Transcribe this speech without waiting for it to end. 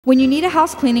When you need a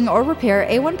house cleaning or repair,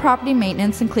 A1 Property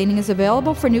Maintenance and Cleaning is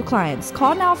available for new clients.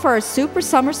 Call now for our Super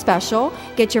Summer Special.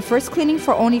 Get your first cleaning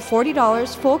for only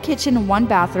 $40, full kitchen and 1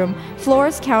 bathroom,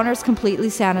 floors, counters completely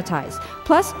sanitized.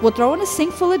 Plus, we'll throw in a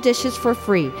sink full of dishes for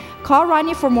free. Call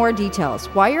Rania for more details.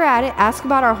 While you're at it, ask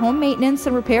about our home maintenance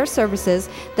and repair services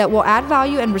that will add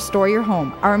value and restore your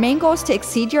home. Our main goal is to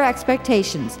exceed your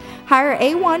expectations. Hire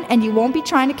A1 and you won't be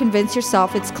trying to convince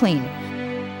yourself it's clean.